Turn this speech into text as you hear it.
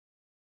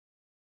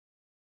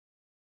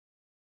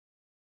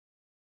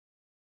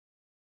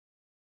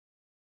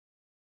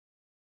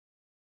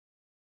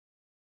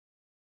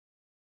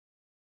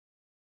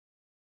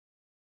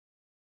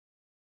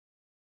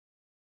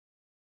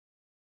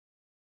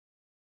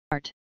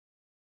Art.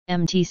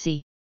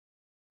 MTC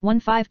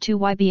 152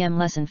 YBM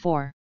Lesson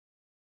 4.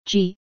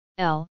 G,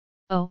 L,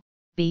 O,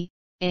 B,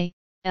 A,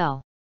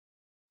 L.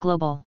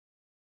 Global.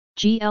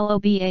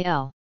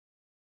 GLOBAL.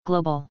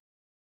 Global.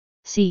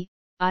 C,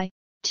 I,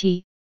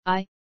 T,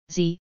 I,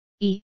 Z,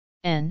 E,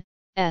 N,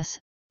 S,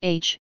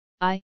 H,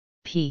 I,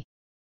 P.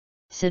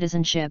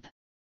 Citizenship.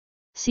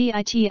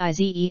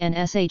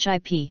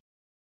 CITIZENSHIP.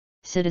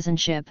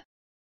 Citizenship.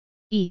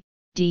 E,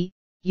 D,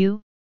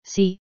 U,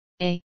 C,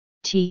 A,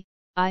 T,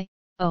 I,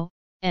 O,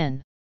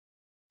 N.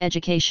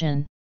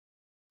 Education.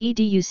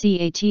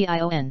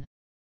 EDUCATION.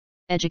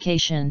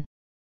 Education.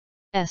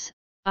 S,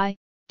 I,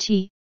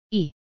 T,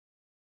 E.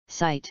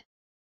 Site.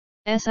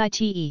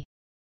 SITE.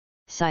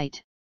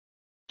 Site.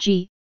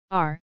 G,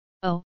 R,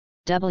 O,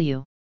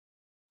 W.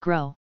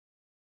 Grow.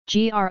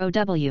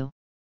 GROW.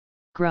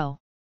 Grow.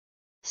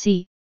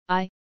 C,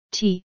 I,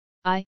 T,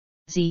 I,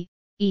 Z,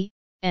 E,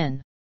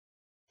 N.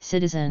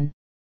 Citizen.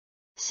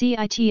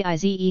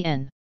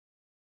 CITIZEN.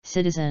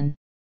 Citizen.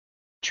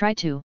 Try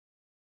to.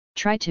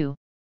 Try to.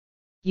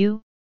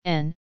 U,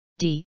 N,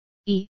 D,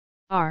 E,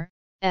 R,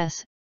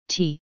 S,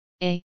 T,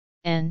 A,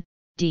 N,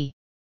 D.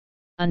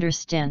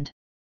 Understand.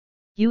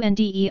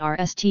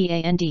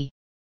 UNDERSTAND.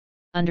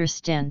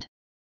 Understand.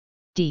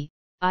 D,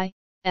 I,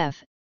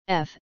 F,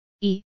 F,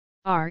 E,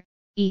 R,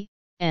 E,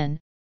 N,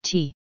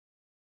 T.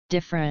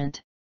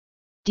 Different.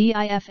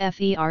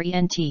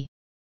 DIFFERENT.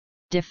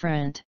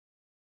 Different.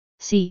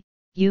 C,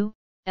 U,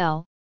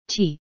 L,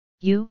 T,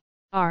 U,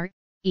 R,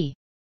 E.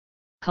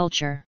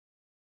 Culture.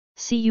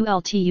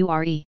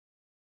 CULTURE.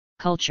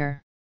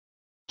 Culture.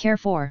 Care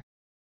for.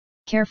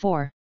 Care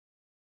for.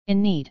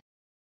 In need.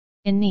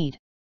 In need.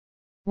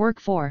 Work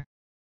for.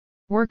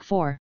 Work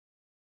for.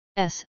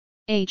 S,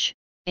 H,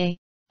 A,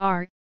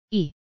 R,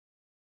 E.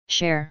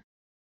 Share.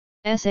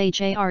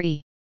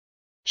 SHARE.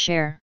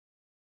 Share.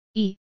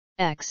 E,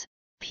 X,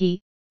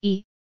 P,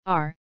 E,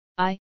 R,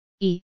 I,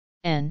 E,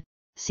 N,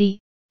 C,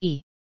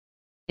 E.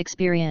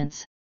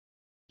 Experience.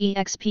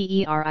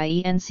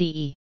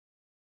 EXPERIENCE.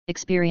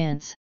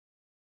 Experience.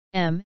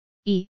 M,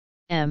 E,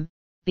 M,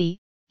 B,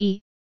 E,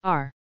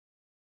 R.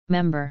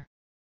 Member.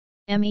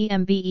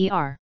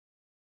 MEMBER.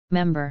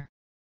 Member.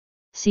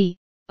 C,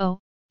 O,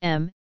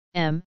 M,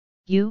 M,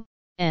 U,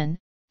 N,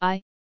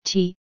 I,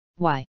 T,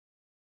 Y.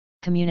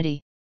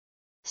 Community.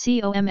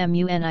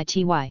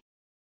 COMMUNITY.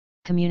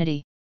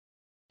 Community.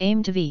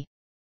 Aim to V.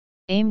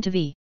 Aim to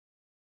V.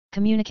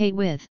 Communicate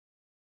with.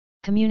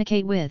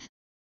 Communicate with.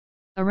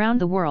 Around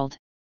the world.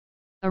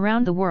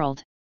 Around the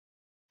world.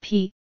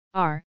 P,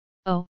 R,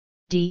 O,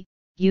 D,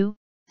 U,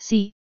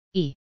 C,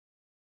 E.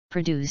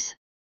 Produce.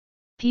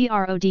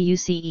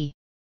 PRODUCE.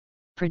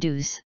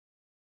 Produce.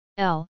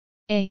 L,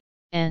 A,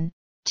 N,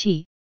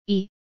 T,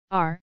 E,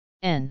 R,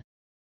 N.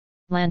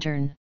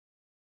 Lantern.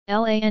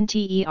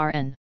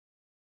 LANTERN.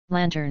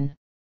 Lantern.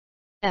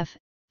 F,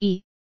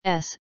 E,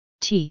 S,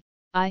 T,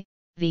 I,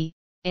 V,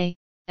 A,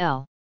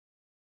 L.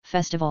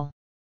 Festival.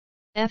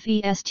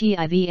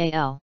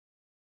 FESTIVAL.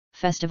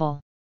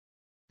 Festival.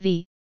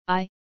 V,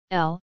 I,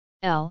 L,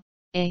 L,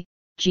 A,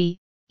 G,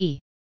 E.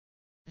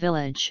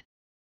 Village.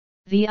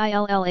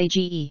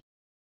 VILLAGE.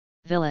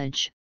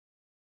 Village.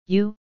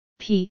 U,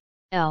 P,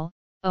 L,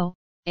 O,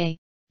 A,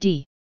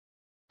 D.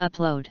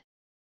 Upload.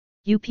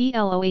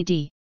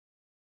 UPLOAD.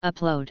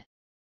 Upload.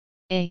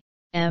 A,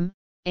 M,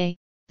 A,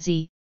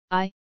 Z,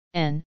 I,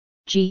 N,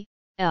 G,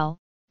 L,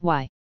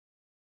 Y.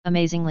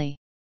 Amazingly.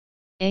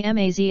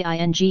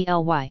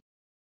 AMAZINGLY.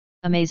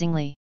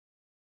 Amazingly.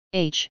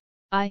 H,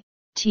 I,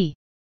 T.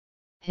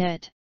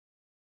 Hit.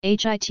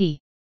 HIT.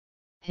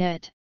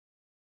 Hit.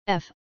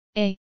 F,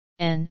 A,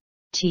 N,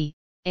 T,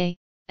 A,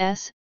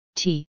 S,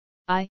 T,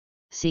 I,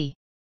 C.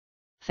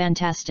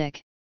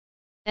 Fantastic.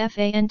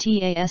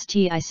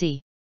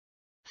 FANTASTIC.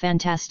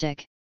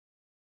 Fantastic.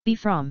 Be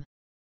from.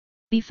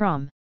 Be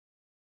from.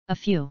 A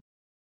few.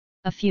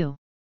 A few.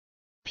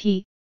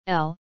 P,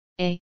 L,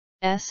 A,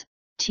 S,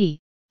 T,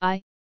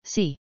 I,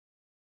 C.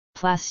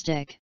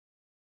 Plastic.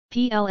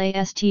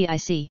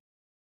 PLASTIC.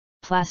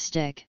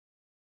 Plastic.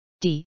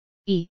 D,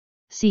 E,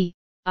 C,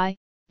 I,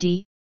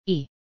 D,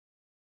 E.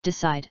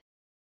 Decide.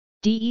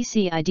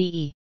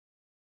 DECIDE.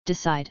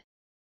 Decide.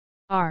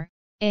 R,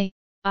 A,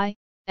 I,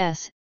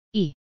 S,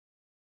 E.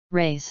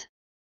 Raise.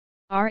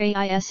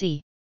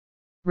 RAISE.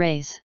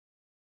 Raise.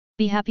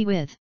 Be happy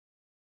with.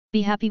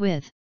 Be happy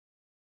with.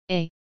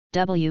 A,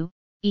 W,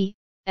 E,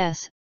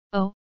 S,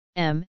 O,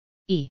 M,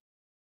 E.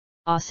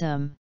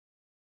 Awesome.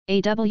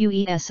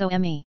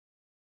 AWESOME.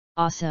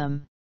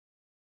 Awesome.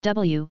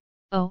 W,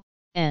 O,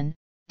 N,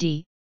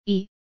 D,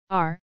 E,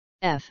 R,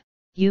 F,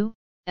 U,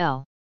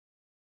 L.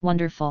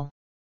 Wonderful.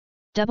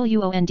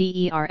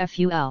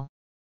 WONDERFUL.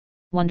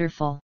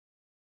 Wonderful.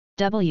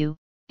 W,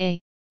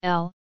 A,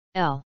 L,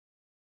 L.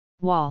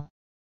 Wall.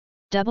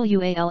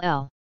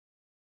 WALL.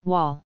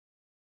 Wall.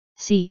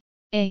 C,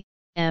 A,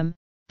 M,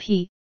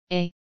 P,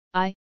 A,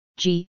 I,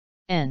 G,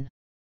 N.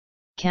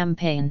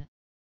 Campaign.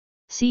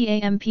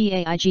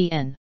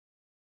 CAMPAIGN.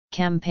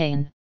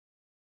 Campaign.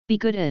 Be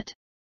good at.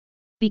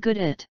 Be good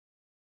at.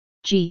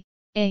 G,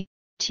 A,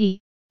 T,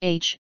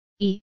 H,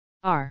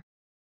 Gather.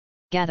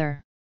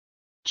 Gather.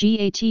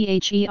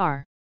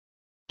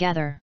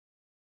 Gather.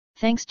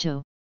 Thanks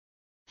to.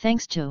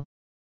 Thanks to.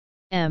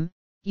 Much.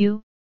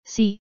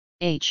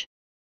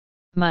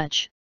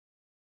 Much.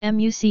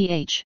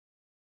 Much.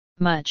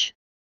 Much.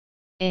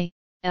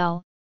 Alongside.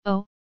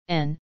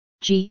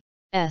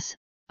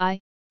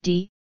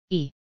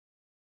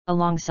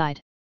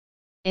 Alongside.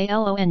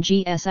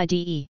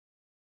 Alongside.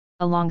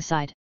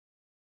 Alongside.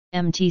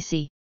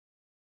 MTC.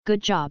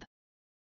 Good job.